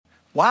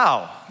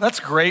Wow, that's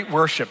great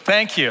worship.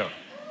 Thank you.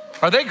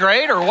 Are they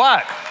great or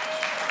what?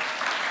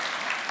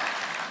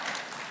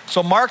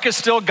 So Mark is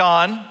still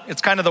gone.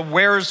 It's kind of the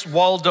Where's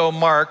Waldo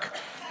Mark.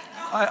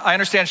 I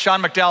understand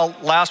Sean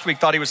McDowell last week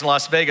thought he was in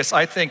Las Vegas.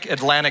 I think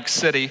Atlantic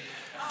City.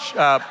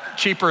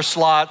 Cheaper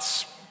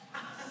slots.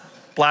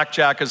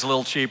 Blackjack is a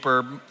little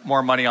cheaper.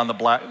 More money on the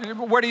black.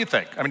 Where do you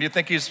think? I mean, do you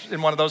think he's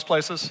in one of those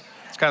places?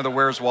 It's kind of the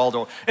Where's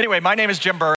Waldo. Anyway, my name is Jim Burr.